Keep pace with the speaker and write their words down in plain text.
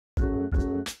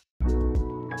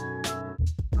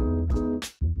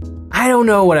don't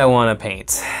know what I want to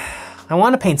paint. I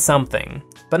want to paint something,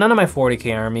 but none of my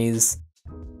 40k armies,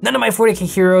 none of my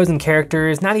 40k heroes and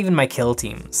characters, not even my kill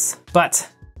teams, but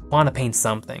I want to paint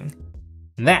something.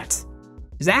 And that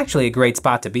is actually a great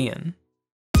spot to be in.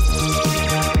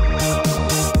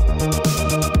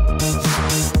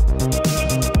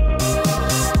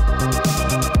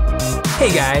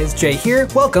 Hey guys, Jay here,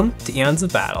 welcome to Eons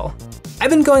of Battle.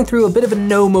 I've been going through a bit of a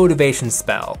no motivation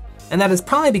spell, and that is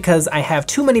probably because I have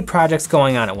too many projects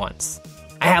going on at once.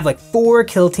 I have like 4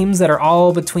 kill teams that are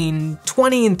all between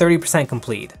 20 and 30%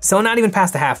 complete, so not even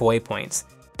past the halfway point.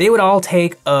 They would all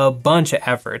take a bunch of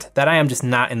effort that I am just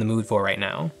not in the mood for right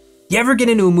now. You ever get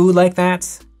into a mood like that,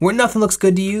 where nothing looks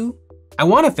good to you? I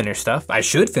want to finish stuff, I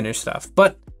should finish stuff,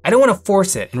 but I don't want to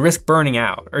force it and risk burning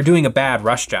out or doing a bad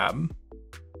rush job.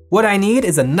 What I need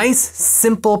is a nice,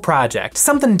 simple project,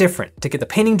 something different to get the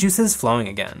painting juices flowing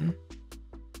again.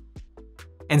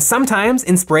 And sometimes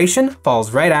inspiration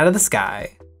falls right out of the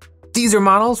sky. These are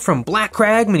models from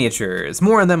Blackcrag Miniatures,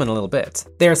 more on them in a little bit.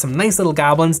 They are some nice little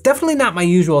goblins, definitely not my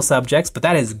usual subjects, but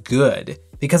that is good,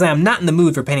 because I am not in the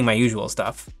mood for painting my usual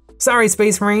stuff. Sorry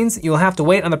Space Marines, you will have to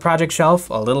wait on the project shelf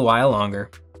a little while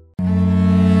longer.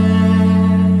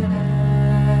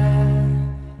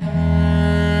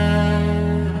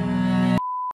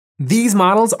 These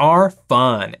models are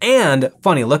fun and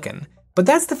funny looking, but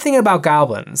that's the thing about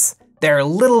goblins. They're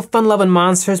little fun-loving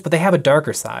monsters, but they have a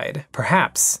darker side,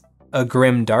 perhaps a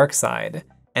grim dark side.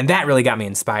 And that really got me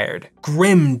inspired.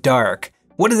 Grim dark,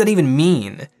 what does that even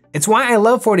mean? It's why I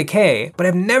love 40k, but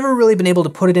I've never really been able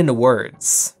to put it into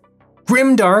words.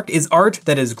 Grim dark is art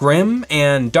that is grim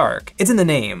and dark. It's in the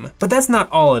name, but that's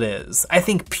not all it is. I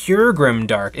think pure grim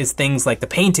dark is things like the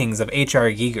paintings of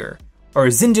H.R. Giger or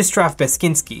Zindistrov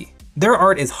Beskinsky. Their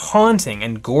art is haunting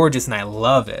and gorgeous and I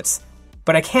love it.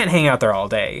 But I can't hang out there all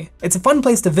day. It's a fun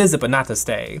place to visit, but not to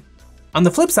stay. On the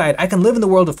flip side, I can live in the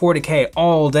world of 40k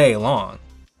all day long.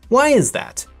 Why is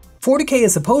that? 40k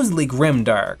is supposedly grim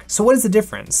dark, so what is the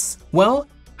difference? Well,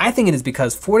 I think it is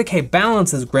because 40k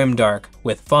balances grim dark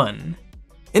with fun.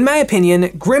 In my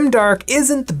opinion, grim dark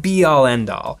isn't the be all end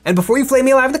all. And before you flame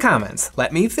me alive in the comments,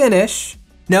 let me finish.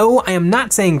 No, I am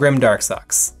not saying grim dark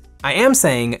sucks. I am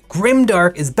saying grim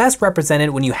dark is best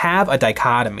represented when you have a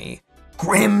dichotomy.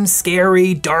 Grim,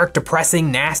 scary, dark,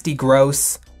 depressing, nasty,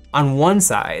 gross on one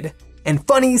side, and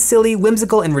funny, silly,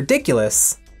 whimsical, and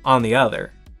ridiculous on the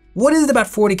other. What is it about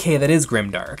 40k that is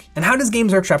grimdark? And how does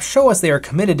Games Workshop show us they are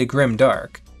committed to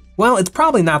grimdark? Well, it's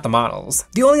probably not the models.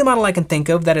 The only model I can think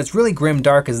of that is really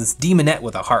grimdark is this demonette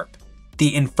with a harp,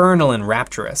 the infernal and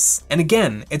rapturous. And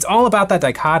again, it's all about that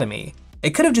dichotomy.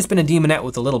 It could have just been a demonette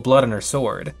with a little blood on her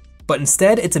sword, but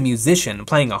instead it's a musician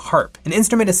playing a harp, an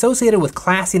instrument associated with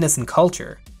classiness and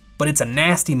culture. But it's a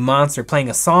nasty monster playing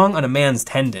a song on a man's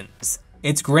tendons.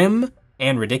 It's grim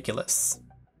and ridiculous.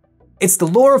 It's the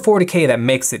lore of 40k that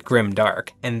makes it grim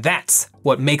dark, and that's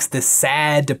what makes this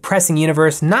sad, depressing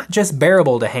universe not just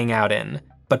bearable to hang out in,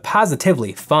 but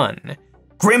positively fun.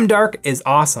 Grim dark is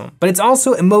awesome, but it's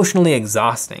also emotionally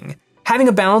exhausting. Having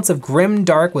a balance of grim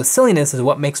dark with silliness is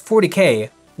what makes 40k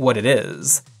what it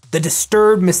is. The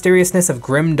disturbed mysteriousness of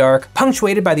grim dark,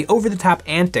 punctuated by the over-the-top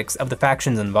antics of the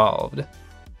factions involved.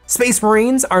 Space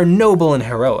Marines are noble and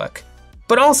heroic,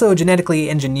 but also genetically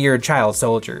engineered child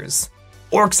soldiers.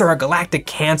 Orcs are a galactic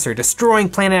cancer, destroying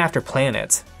planet after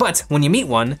planet, but when you meet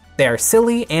one, they are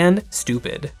silly and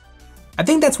stupid. I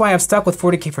think that's why I've stuck with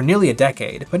 40k for nearly a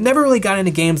decade, but never really got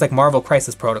into games like Marvel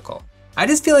Crisis Protocol. I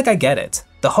just feel like I get it.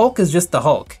 The Hulk is just the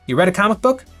Hulk. You read a comic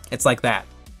book? It's like that.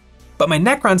 But my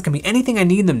Necrons can be anything I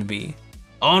need them to be.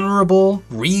 Honorable,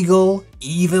 regal,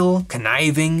 evil,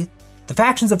 conniving. The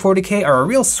factions of 40k are a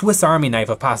real Swiss Army knife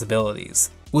of possibilities,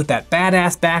 with that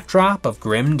badass backdrop of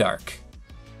grim dark.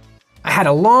 I had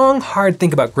a long, hard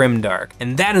think about grim dark,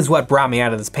 and that is what brought me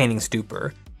out of this painting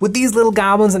stupor. With these little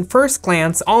goblins, at first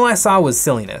glance, all I saw was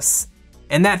silliness.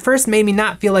 And that first made me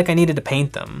not feel like I needed to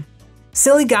paint them.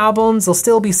 Silly goblins will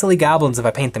still be silly goblins if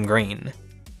I paint them green.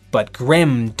 But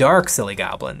grim, dark silly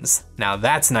goblins, now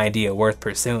that's an idea worth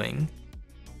pursuing.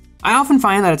 I often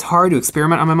find that it's hard to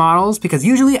experiment on my models because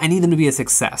usually I need them to be a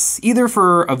success, either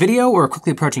for a video or a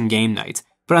quickly approaching game night.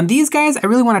 But on these guys, I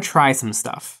really want to try some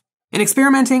stuff. And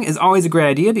experimenting is always a great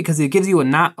idea because it gives you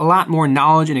a lot more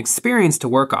knowledge and experience to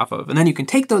work off of, and then you can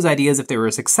take those ideas if they were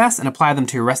a success and apply them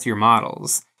to the rest of your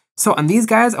models. So on these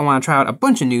guys, I want to try out a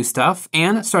bunch of new stuff,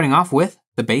 and starting off with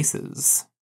the bases.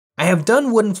 I have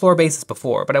done wooden floor bases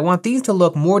before, but I want these to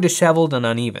look more disheveled and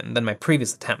uneven than my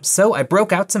previous attempts, so I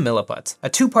broke out some Milliput, a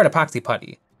 2-part epoxy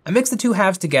putty. I mixed the two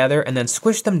halves together and then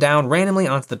squished them down randomly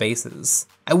onto the bases.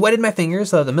 I wetted my fingers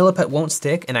so that the milliput won't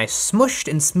stick, and I smushed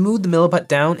and smoothed the milliput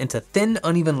down into thin,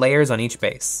 uneven layers on each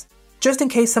base. Just in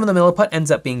case some of the milliput ends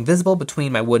up being visible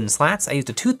between my wooden slats, I used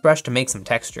a toothbrush to make some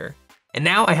texture. And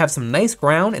now I have some nice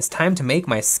ground, it's time to make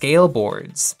my scale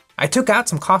boards. I took out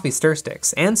some coffee stir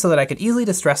sticks, and so that I could easily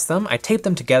distress them, I taped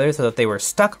them together so that they were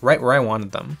stuck right where I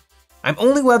wanted them. I'm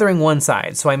only weathering one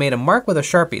side, so I made a mark with a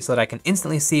Sharpie so that I can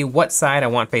instantly see what side I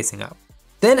want facing up.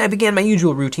 Then I began my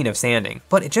usual routine of sanding,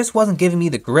 but it just wasn't giving me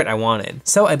the grit I wanted,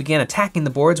 so I began attacking the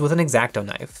boards with an X-Acto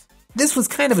knife. This was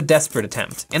kind of a desperate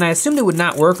attempt, and I assumed it would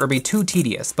not work or be too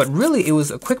tedious, but really it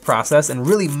was a quick process and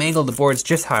really mangled the boards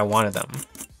just how I wanted them.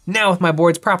 Now with my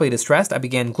boards properly distressed, I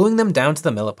began gluing them down to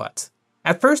the milliput.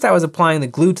 At first I was applying the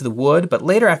glue to the wood, but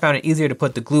later I found it easier to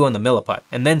put the glue on the milliput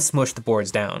and then smush the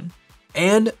boards down.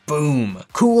 And boom,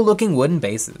 cool looking wooden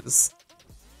bases.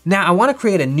 Now I want to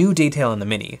create a new detail on the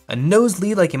Mini, a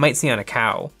noselead like you might see on a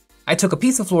cow. I took a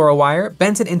piece of fluoro wire,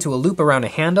 bent it into a loop around a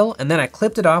handle, and then I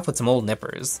clipped it off with some old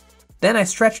nippers. Then I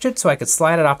stretched it so I could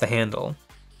slide it off the handle.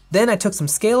 Then I took some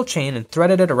scale chain and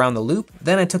threaded it around the loop,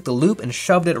 then I took the loop and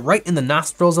shoved it right in the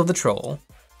nostrils of the troll.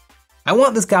 I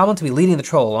want this goblin to be leading the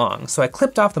troll along, so I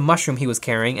clipped off the mushroom he was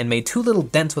carrying and made 2 little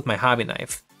dents with my hobby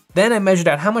knife. Then I measured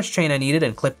out how much chain I needed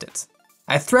and clipped it.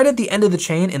 I threaded the end of the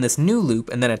chain in this new loop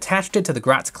and then attached it to the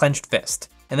grot's clenched fist.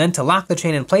 And then to lock the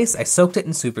chain in place, I soaked it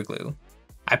in super glue.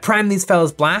 I primed these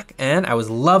fellas black, and I was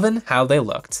loving how they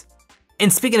looked.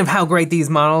 And speaking of how great these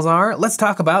models are, let's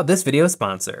talk about this video's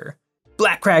sponsor.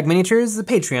 Blackcrag Miniatures is a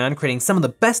Patreon creating some of the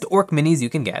best orc minis you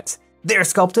can get. They're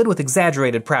sculpted with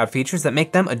exaggerated proud features that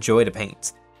make them a joy to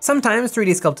paint. Sometimes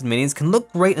 3D sculpted minis can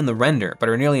look great in the render, but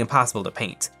are nearly impossible to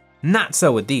paint. Not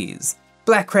so with these.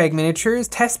 Blackcrag Miniatures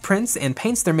tests prints and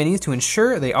paints their minis to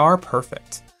ensure they are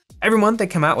perfect. Every month they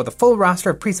come out with a full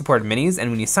roster of pre-supported minis, and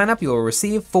when you sign up you will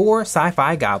receive 4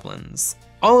 sci-fi goblins.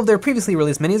 All of their previously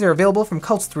released minis are available from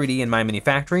Cults 3D and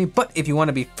MyMiniFactory, but if you want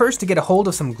to be first to get a hold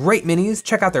of some great minis,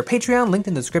 check out their Patreon linked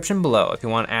in the description below if you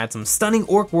want to add some stunning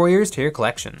orc warriors to your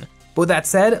collection. But with that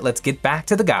said, let's get back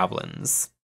to the goblins.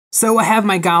 So I have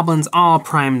my goblins all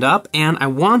primed up, and I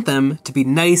want them to be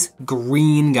nice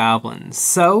green goblins.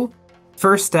 So,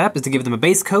 first step is to give them a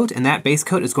base coat, and that base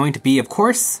coat is going to be, of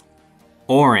course,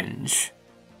 orange.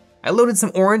 I loaded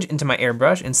some orange into my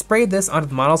airbrush and sprayed this onto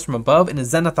the models from above in a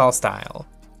zenithal style.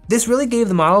 This really gave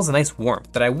the models a nice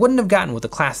warmth that I wouldn't have gotten with a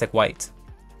classic white.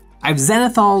 I've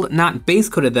zenithaled, not base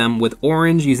coated them with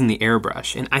orange using the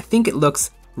airbrush, and I think it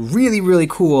looks really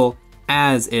cool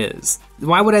as is.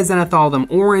 Why would I zenithal them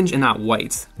orange and not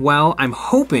white? Well, I'm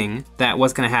hoping that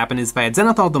what's gonna happen is if I had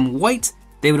zenithaled them white,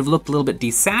 they would have looked a little bit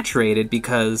desaturated,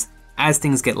 because as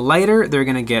things get lighter, they're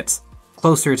gonna get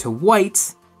closer to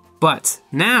white. But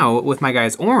now, with my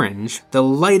guys orange, the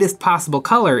lightest possible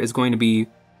color is going to be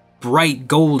bright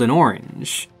golden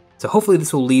orange. So hopefully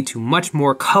this will lead to much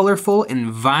more colorful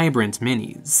and vibrant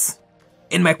minis.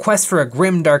 In my quest for a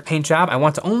Grimdark paint job, I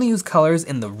want to only use colors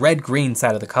in the red-green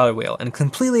side of the color wheel and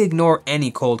completely ignore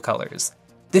any cold colors.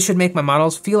 This should make my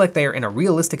models feel like they are in a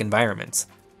realistic environment.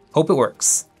 Hope it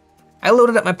works. I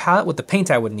loaded up my palette with the paint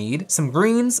I would need, some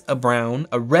greens, a brown,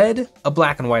 a red, a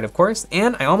black and white of course,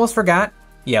 and I almost forgot,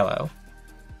 yellow.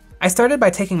 I started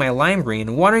by taking my lime green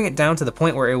and watering it down to the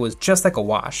point where it was just like a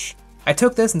wash. I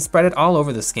took this and spread it all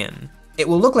over the skin. It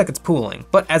will look like it's pooling,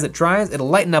 but as it dries, it'll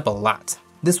lighten up a lot.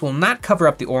 This will not cover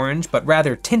up the orange, but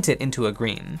rather tint it into a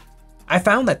green. I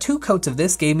found that 2 coats of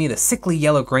this gave me the sickly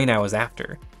yellow grain I was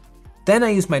after. Then I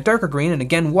used my darker green and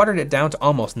again watered it down to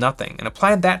almost nothing, and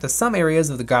applied that to some areas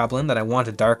of the goblin that I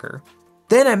wanted darker.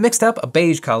 Then I mixed up a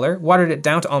beige color, watered it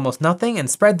down to almost nothing, and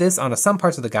spread this onto some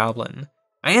parts of the goblin.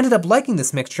 I ended up liking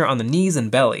this mixture on the knees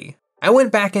and belly. I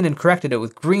went back in and corrected it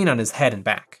with green on his head and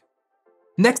back.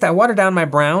 Next, I watered down my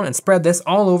brown and spread this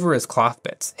all over his cloth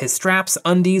bits, his straps,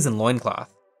 undies, and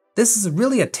loincloth. This is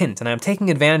really a tint, and I'm taking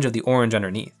advantage of the orange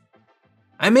underneath.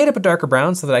 I made up a darker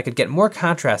brown so that I could get more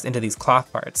contrast into these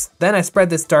cloth parts. Then I spread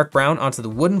this dark brown onto the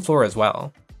wooden floor as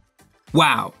well.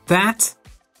 Wow, that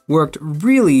worked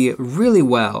really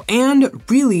well, and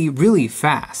really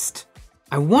fast.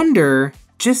 I wonder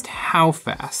just how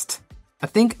fast. I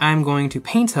think I'm going to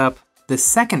paint up the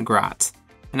second grot,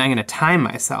 and I'm gonna time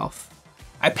myself.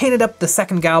 I painted up the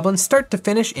second goblin start to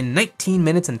finish in 19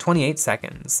 minutes and 28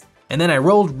 seconds. And then I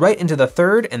rolled right into the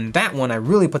third, and that one I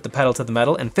really put the pedal to the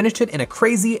metal and finished it in a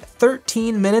crazy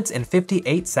 13 minutes and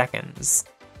 58 seconds.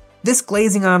 This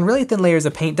glazing on really thin layers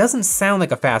of paint doesn't sound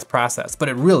like a fast process, but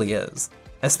it really is.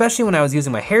 Especially when I was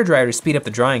using my hairdryer to speed up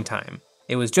the drying time.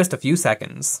 It was just a few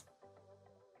seconds.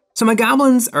 So my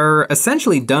goblins are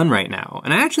essentially done right now,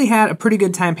 and I actually had a pretty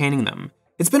good time painting them.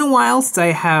 It's been a while since I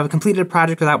have completed a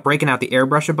project without breaking out the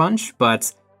airbrush a bunch,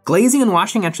 but glazing and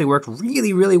washing actually worked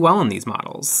really well on these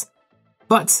models.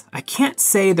 But I can't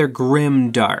say they're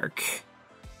Grimdark.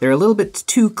 They're a little bit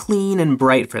too clean and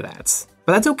bright for that.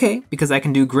 But that's okay, because I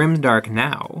can do Grimdark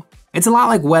now. It's a lot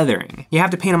like weathering. You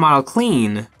have to paint a model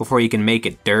clean before you can make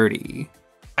it dirty.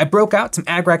 I broke out some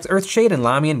Agrax Earthshade and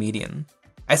Lamian Medium.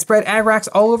 I spread Agrax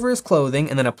all over his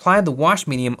clothing and then applied the wash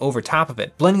medium over top of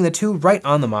it, blending the two right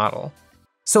on the model.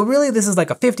 So really this is like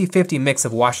a 50-50 mix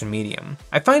of wash and medium.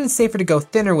 I find it safer to go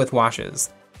thinner with washes.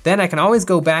 Then I can always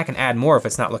go back and add more if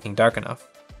it's not looking dark enough.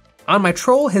 On my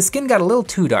troll, his skin got a little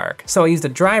too dark, so I used a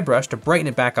dry brush to brighten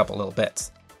it back up a little bit.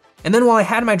 And then while I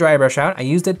had my dry brush out, I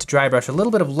used it to dry brush a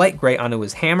little bit of light gray onto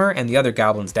his hammer and the other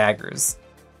goblin's daggers.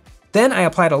 Then I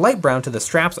applied a light brown to the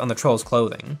straps on the troll's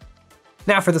clothing.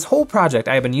 Now for this whole project,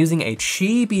 I have been using a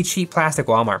cheap plastic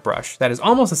Walmart brush that is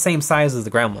almost the same size as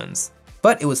the gremlins.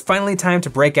 But it was finally time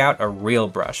to break out a real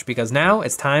brush, because now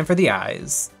it's time for the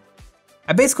eyes.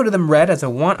 I base coated them red as I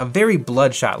want a very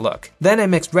bloodshot look. Then I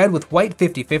mixed red with white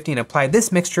 50-50 and applied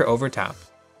this mixture over top.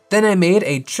 Then I made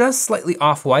a just slightly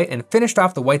off-white and finished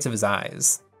off the whites of his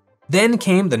eyes. Then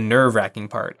came the nerve-wracking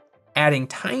part, adding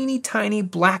tiny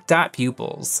black dot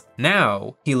pupils.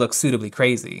 Now he looks suitably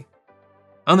crazy.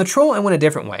 On the troll, I went a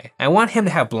different way. I want him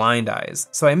to have blind eyes,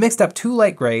 so I mixed up 2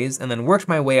 light grays and then worked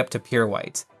my way up to pure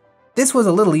white. This was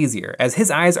a little easier, as his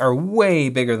eyes are way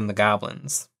bigger than the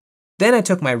goblins. Then I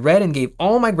took my red and gave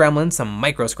all my gremlins some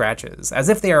micro scratches, as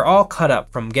if they are all cut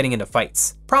up from getting into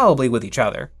fights, probably with each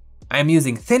other. I am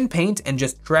using thin paint and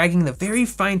just dragging the very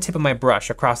fine tip of my brush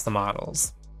across the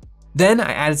models. Then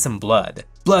I added some blood.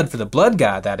 Blood for the blood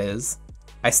god, that is.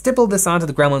 I stippled this onto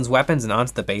the gremlins' weapons and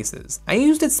onto the bases. I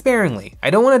used it sparingly. I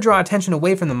don't want to draw attention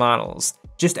away from the models.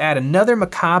 Just add another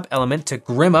macabre element to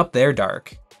grim up their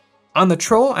dark. On the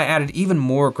troll, I added even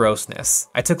more grossness.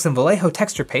 I took some Vallejo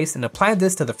texture paste and applied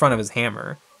this to the front of his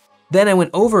hammer. Then I went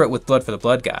over it with blood for the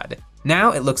blood god.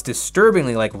 Now it looks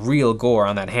disturbingly like real gore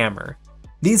on that hammer.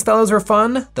 These fellows were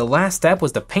fun. The last step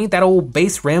was to paint that old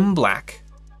base rim black.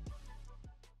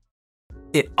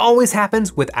 It always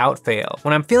happens without fail.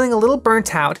 When I'm feeling a little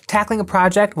burnt out, tackling a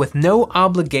project with no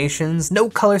obligations, no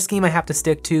color scheme I have to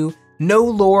stick to, no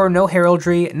lore, no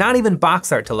heraldry, not even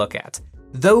box art to look at.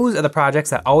 Those are the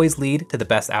projects that always lead to the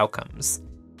best outcomes.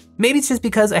 Maybe it's just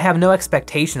because I have no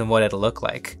expectation of what it'll look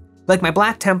like. Like my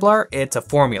Black Templar, it's a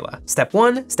formula. Step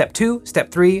 1, step 2,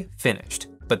 step 3, finished.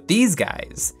 But these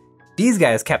guys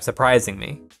kept surprising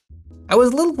me. I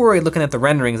was a little worried looking at the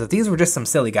renderings that these were just some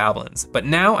silly goblins, but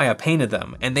now I have painted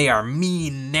them, and they are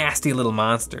mean, nasty little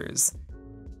monsters.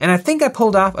 And I think I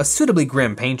pulled off a suitably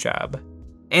grim paint job.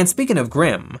 And speaking of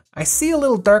grim, I see a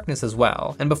little darkness as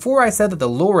well, and before I said that the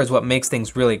lore is what makes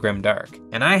things really grimdark,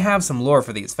 and I have some lore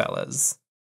for these fellas.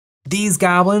 These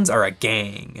goblins are a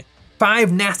gang.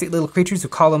 5 nasty little creatures who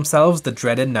call themselves the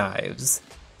Dreaded Knives.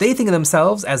 They think of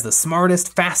themselves as the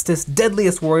smartest, fastest,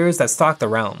 deadliest warriors that stalk the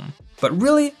realm. But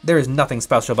really, there is nothing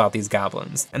special about these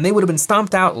goblins, and they would have been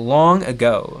stomped out long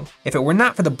ago, if it were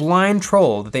not for the blind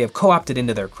troll that they have co-opted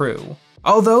into their crew.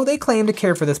 Although they claim to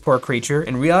care for this poor creature,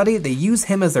 in reality they use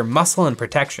him as their muscle and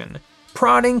protection,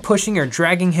 prodding, pushing, or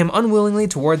dragging him unwillingly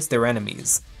towards their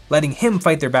enemies, letting him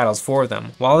fight their battles for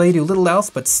them, while they do little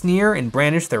else but sneer and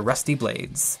brandish their rusty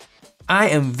blades. I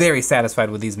am very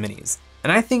satisfied with these minis,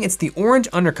 and I think it's the orange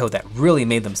undercoat that really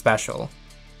made them special.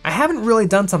 I haven't really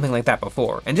done something like that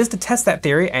before, and just to test that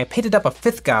theory, I painted up a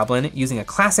 5th goblin using a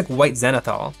classic white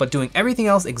zenithal, but doing everything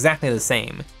else exactly the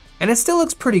same. And it still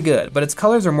looks pretty good, but its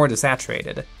colors are more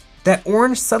desaturated. That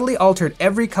orange subtly altered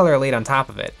every color I laid on top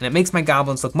of it, and it makes my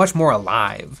goblins look much more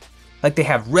alive. Like they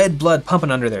have red blood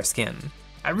pumping under their skin.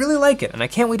 I really like it, and I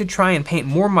can't wait to try and paint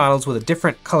more models with a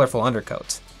different colorful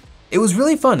undercoat. It was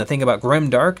really fun to think about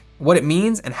grimdark, what it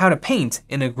means, and how to paint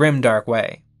in a grimdark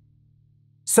way.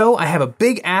 So I have a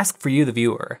big ask for you, the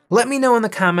viewer. Let me know in the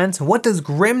comments, what does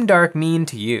grimdark mean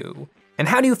to you? And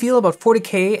how do you feel about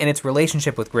 40K and its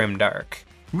relationship with grimdark?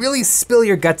 Really spill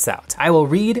your guts out. I will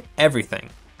read everything.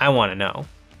 I want to know.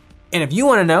 And if you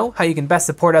want to know how you can best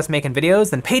support us making videos,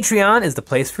 then Patreon is the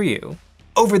place for you.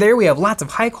 Over there, we have lots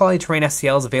of high quality terrain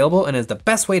STLs available and is the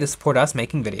best way to support us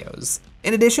making videos.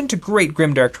 In addition to great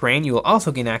grimdark terrain, you will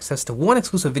also gain access to 1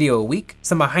 exclusive video a week,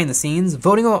 some behind the scenes,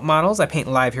 voting on what models I paint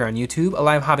live here on YouTube, a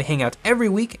live hobby hangout every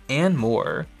week, and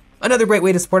more. Another great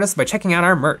way to support us is by checking out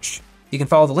our merch. You can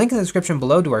follow the link in the description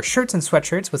below to our shirts and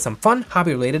sweatshirts with some fun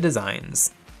hobby related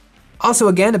designs. Also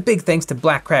again, a big thanks to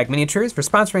Blackcrag Miniatures for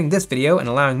sponsoring this video and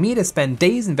allowing me to spend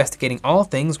days investigating all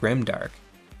things grimdark.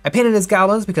 I painted his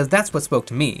goblins because that's what spoke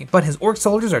to me, but his orc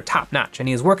soldiers are top notch, and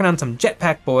he is working on some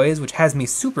jetpack boys, which has me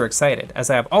super excited,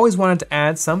 as I have always wanted to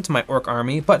add some to my orc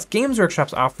army, but Games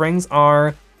Workshop's offerings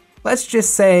are, let's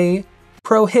just say,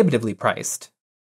 prohibitively priced.